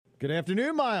Good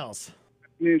afternoon, Myles.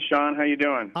 Hey, Sean, how you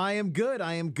doing? I am good.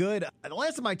 The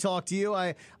last time I talked to you,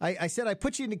 I said I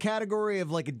put you in the category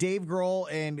of like a Dave Grohl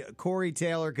and Corey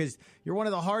Taylor because you're one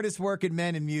of the hardest working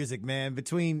men in music, man.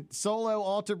 Between solo,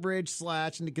 Alter Bridge,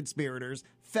 Slash, and the Conspirators,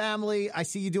 family, I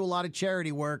see you do a lot of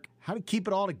charity work. How to keep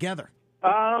it all together?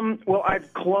 Well,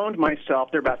 I've cloned myself.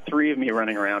 There are about 3 of me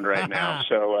running around right now,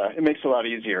 so it makes it a lot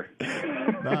easier.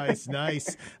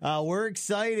 Nice. We're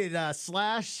excited.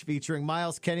 Slash featuring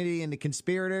Myles Kennedy and the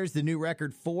Conspirators, the new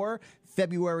record 4,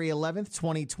 February 11th,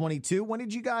 2022. When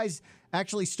did you guys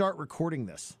actually start recording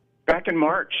this? Back in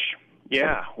March.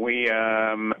 Yeah, we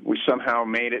somehow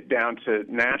made it down to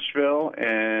Nashville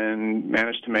and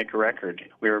managed to make a record.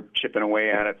 We were chipping away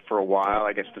at it for a while.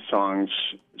 I guess the songs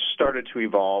started to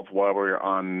evolve while we were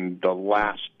on the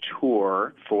last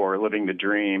tour for Living the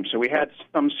Dream. So we had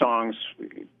some songs,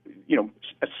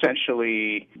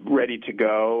 essentially ready to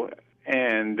go.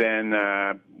 And then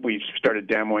we started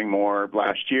demoing more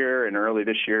last year and early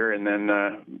this year, and then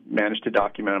managed to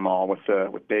document them all with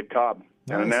Dave Cobb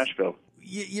down in Nashville.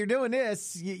 You're doing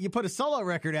this. You put a solo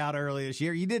record out early this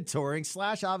year. You did touring.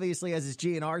 Slash obviously has his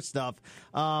G&R stuff.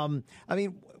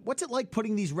 What's it like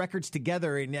putting these records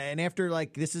together? And after,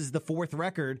 this is the 4th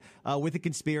record with the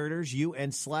Conspirators, you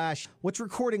and Slash. What's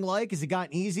recording like? Has it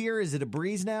gotten easier? Is it a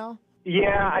breeze now?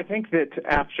 Yeah, I think that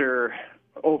after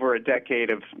over a decade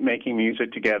of making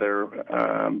music together,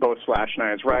 both Slash and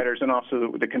I as writers, and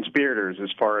also the Conspirators,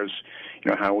 as far as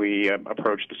how we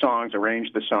approach the songs,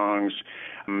 arrange the songs,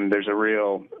 there's a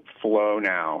real flow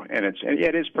now, and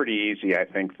it is pretty easy. I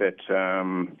think that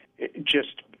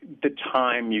just the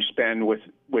time you spend with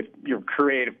your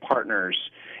creative partners,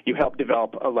 you help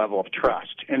develop a level of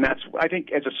trust, and I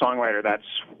think as a songwriter, that's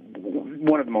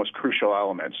one of the most crucial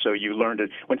elements. So you learn to,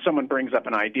 when someone brings up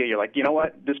an idea, you're like, you know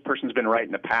what, this person's been right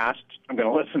in the past. I'm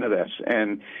going to listen to this,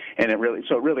 and it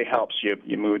really helps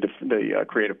you move the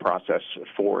creative process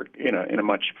forward in a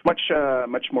much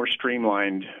more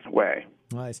streamlined way.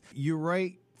 Nice. You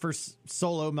write for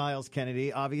solo Myles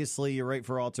Kennedy. Obviously, you write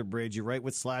for Alter Bridge. You write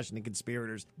with Slash and the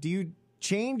Conspirators. Do you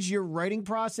change your writing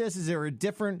process? Is there a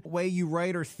different way you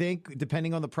write or think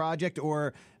depending on the project,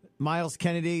 or Myles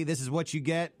Kennedy, this is what you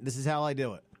get, this is how I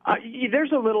do it?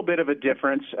 There's a little bit of a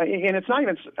difference, and it's not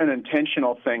even an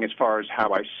intentional thing as far as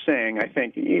how I sing. I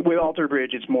think with Alter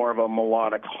Bridge, it's more of a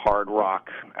melodic hard rock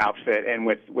outfit, and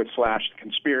with Slash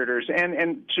Conspirators,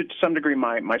 and to some degree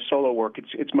my solo work,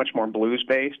 it's much more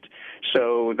blues-based,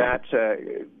 so that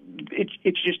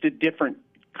it's just a different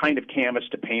kind of canvas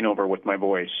to paint over with my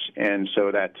voice, and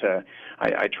so that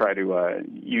I try to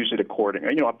use it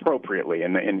appropriately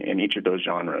in each of those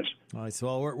genres. All right,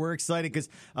 so we're excited because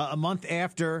a month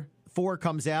after 4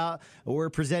 comes out, we're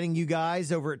presenting you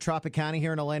guys over at Tropicana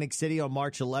here in Atlantic City on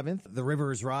March 11th. The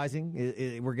River is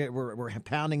Rising. We're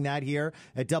pounding that here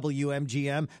at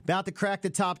WMGM. About to crack the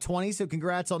top 20, so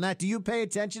congrats on that. Do you pay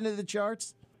attention to the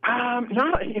charts?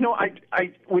 No,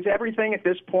 I with everything at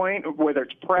this point, whether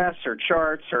it's press or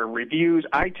charts or reviews,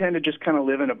 I tend to just kind of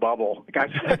live in a bubble.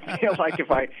 I feel like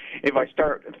if I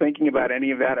start thinking about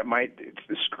any of that, it might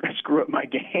screw up my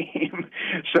game.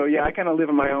 So yeah, I kind of live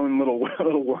in my own little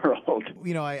world.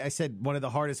 I said one of the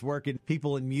hardest working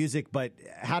people in music, but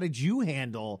how did you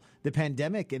handle the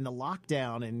pandemic and the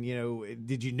lockdown? And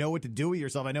did you know what to do with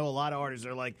yourself? I know a lot of artists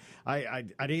are like, I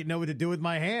didn't know what to do with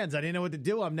my hands. I didn't know what to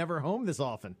do. I'm never home this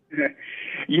often.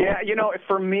 Yeah,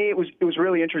 for me it was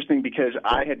really interesting because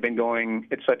I had been going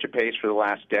at such a pace for the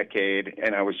last decade,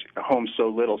 and I was home so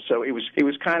little. So it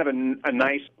was kind of a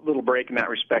nice little break in that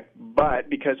respect. But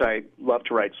because I love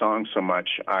to write songs so much,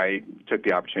 I took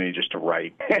the opportunity just to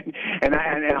write. and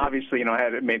obviously, I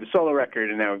had made the solo record,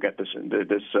 and now we've got this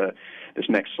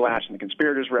next Slash and the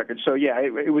Conspirators record. So yeah,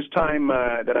 it was time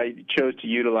that I chose to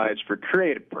utilize for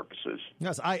creative purposes.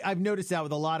 Yes, I've noticed that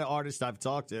with a lot of artists I've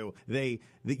talked to. They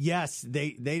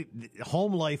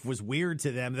home life was weird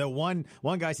to them. The one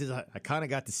guy says, I kind of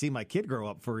got to see my kid grow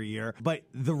up for a year, but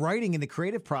the writing and the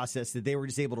creative process that they were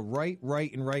just able to write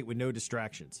with no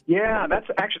distractions. Yeah, that's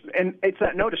actually, and it's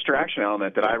that no distraction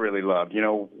element that I really love.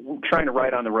 Trying to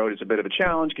write on the road is a bit of a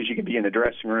challenge because you can be in the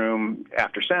dressing room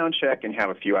after sound check and have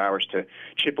a few hours to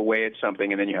chip away at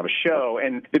something, and then you have a show.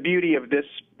 And the beauty of this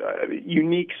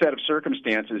unique set of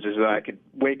circumstances is that I could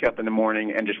wake up in the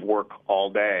morning and just work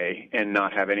all day and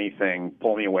not have anything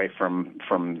pull me away from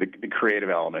the creative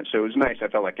element. So it was nice. I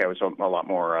felt like I was a lot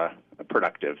more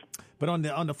productive. But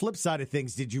on the flip side of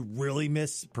things, did you really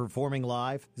miss performing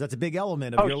live? 'Cause that's a big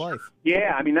element of your life.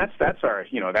 Yeah, I mean that's our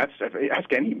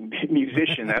ask any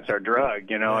musician, that's our drug.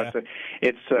 Yeah.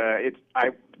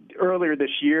 earlier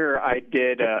this year, I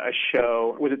did a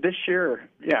show. Was it this year?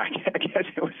 Yeah, I guess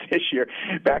it was this year.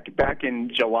 Back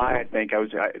in July, I think.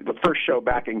 The first show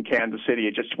back in Kansas City.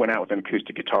 It just went out with an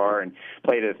acoustic guitar and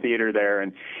played at a theater there,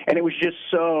 and it was just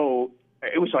so.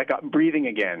 It was like breathing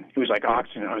again. It was like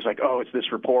oxygen. I was like, oh, it's this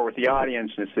rapport with the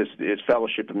audience. It's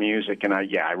fellowship of music, and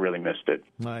I really missed it.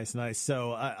 Nice.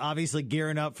 So obviously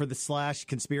gearing up for the Slash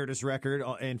Conspirators record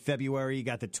in February. You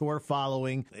got the tour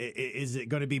following. Is it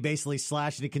going to be basically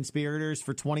Slash and the Conspirators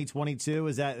for 2022?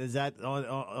 Is that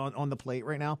on the plate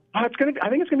right now? It's gonna. I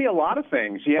think it's gonna be a lot of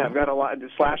things. Yeah, I've got a lot. The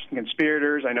Slash and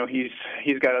Conspirators. I know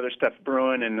he's got other stuff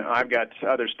brewing, and I've got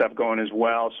other stuff going as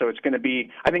well. So it's gonna be.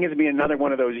 I think it's gonna be another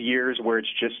one of those years where it's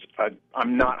just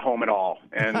I'm not home at all,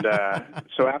 and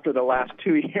so after the last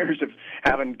 2 years of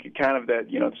having kind of that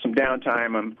some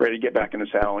downtime, I'm ready to get back in the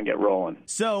saddle and get rolling.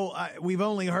 So we've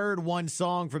only heard one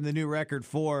song from the new record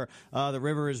for The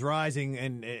River Is Rising,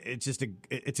 and it's just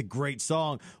it's a great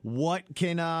song. What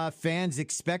can fans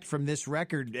expect from this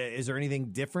record? Is there anything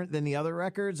different than the other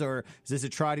records, or is this a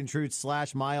tried and true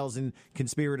Slash, Myles, and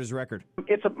Conspirators record?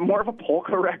 It's more of a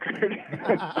polka record.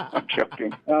 I'm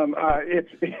joking.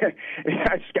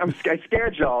 I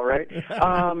scared y'all, right?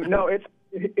 No, I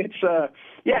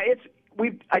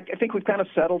think we've kind of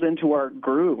settled into our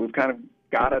groove. We've kind of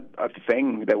got a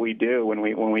thing that we do when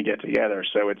we get together.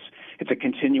 So it's a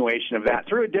continuation of that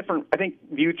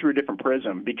viewed through a different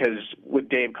prism, because with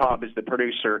Dave Cobb as the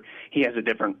producer, he has a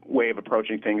different way of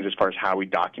approaching things as far as how he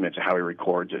documents and how he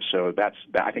records it. So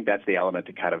I think that's the element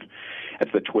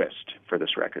that's the twist for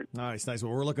this record. Nice.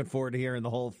 Well, we're looking forward to hearing the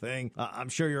whole thing. I'm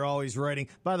sure you're always writing.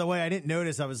 By the way, I didn't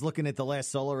notice. I was looking at the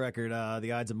last solo record,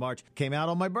 The Ides of March, came out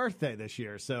on my birthday this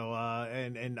year. So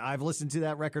and I've listened to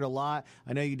that record a lot.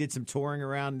 I know you did some touring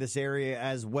around this area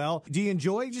as well. Do you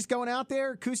enjoy just going out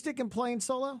there acoustic and playing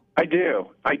solo? I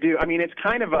do. I mean, it's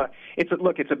kind of it's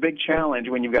a big challenge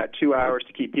when you've got 2 hours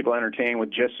to keep people entertained with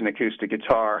just an acoustic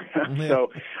guitar. Yeah.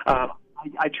 So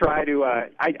I try to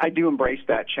I do embrace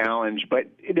that challenge, but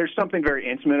there's something very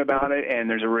intimate about it, and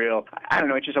there's a real, I don't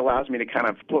know, it just allows me to kind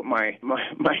of put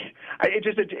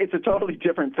it's a totally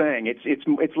different thing.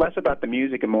 It's less about the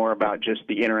music and more about just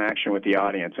the interaction with the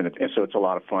audience, and so it's a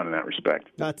lot of fun in that respect.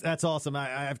 That's awesome.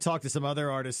 I've talked to some other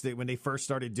artists that when they first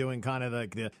started doing kind of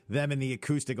like them and the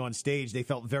acoustic on stage, they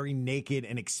felt very naked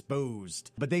and exposed,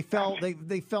 but they fell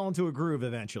into a groove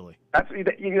eventually. That's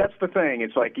the thing.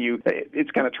 It's like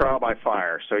it's kind of trial by fire.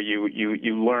 So you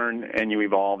learn and you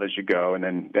evolve as you go, and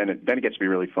then it gets to be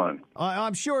really fun.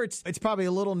 I'm sure it's probably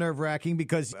a little nerve-wracking,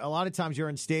 because a lot of times you're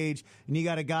on stage and you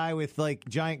got a guy with like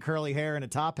giant curly hair and a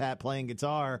top hat playing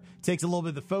guitar. It takes a little bit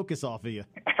of the focus off of you.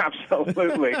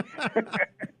 Absolutely.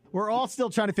 We're all still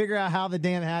trying to figure out how the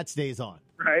damn hat stays on.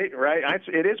 Right.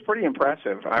 It is pretty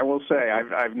impressive, I will say.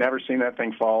 I've never seen that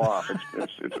thing fall off.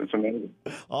 It's amazing.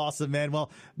 Awesome, man. Well,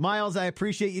 Myles, I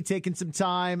appreciate you taking some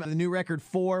time. The new record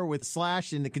 4 with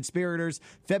Slash and the Conspirators,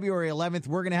 February 11th.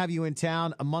 We're going to have you in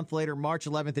town a month later, March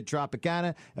 11th at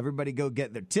Tropicana. Everybody go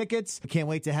get their tickets. I can't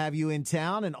wait to have you in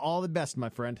town, and all the best, my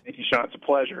friend. Thank you, Sean. It's a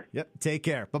pleasure. Yep. Take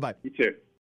care. Bye-bye. You too.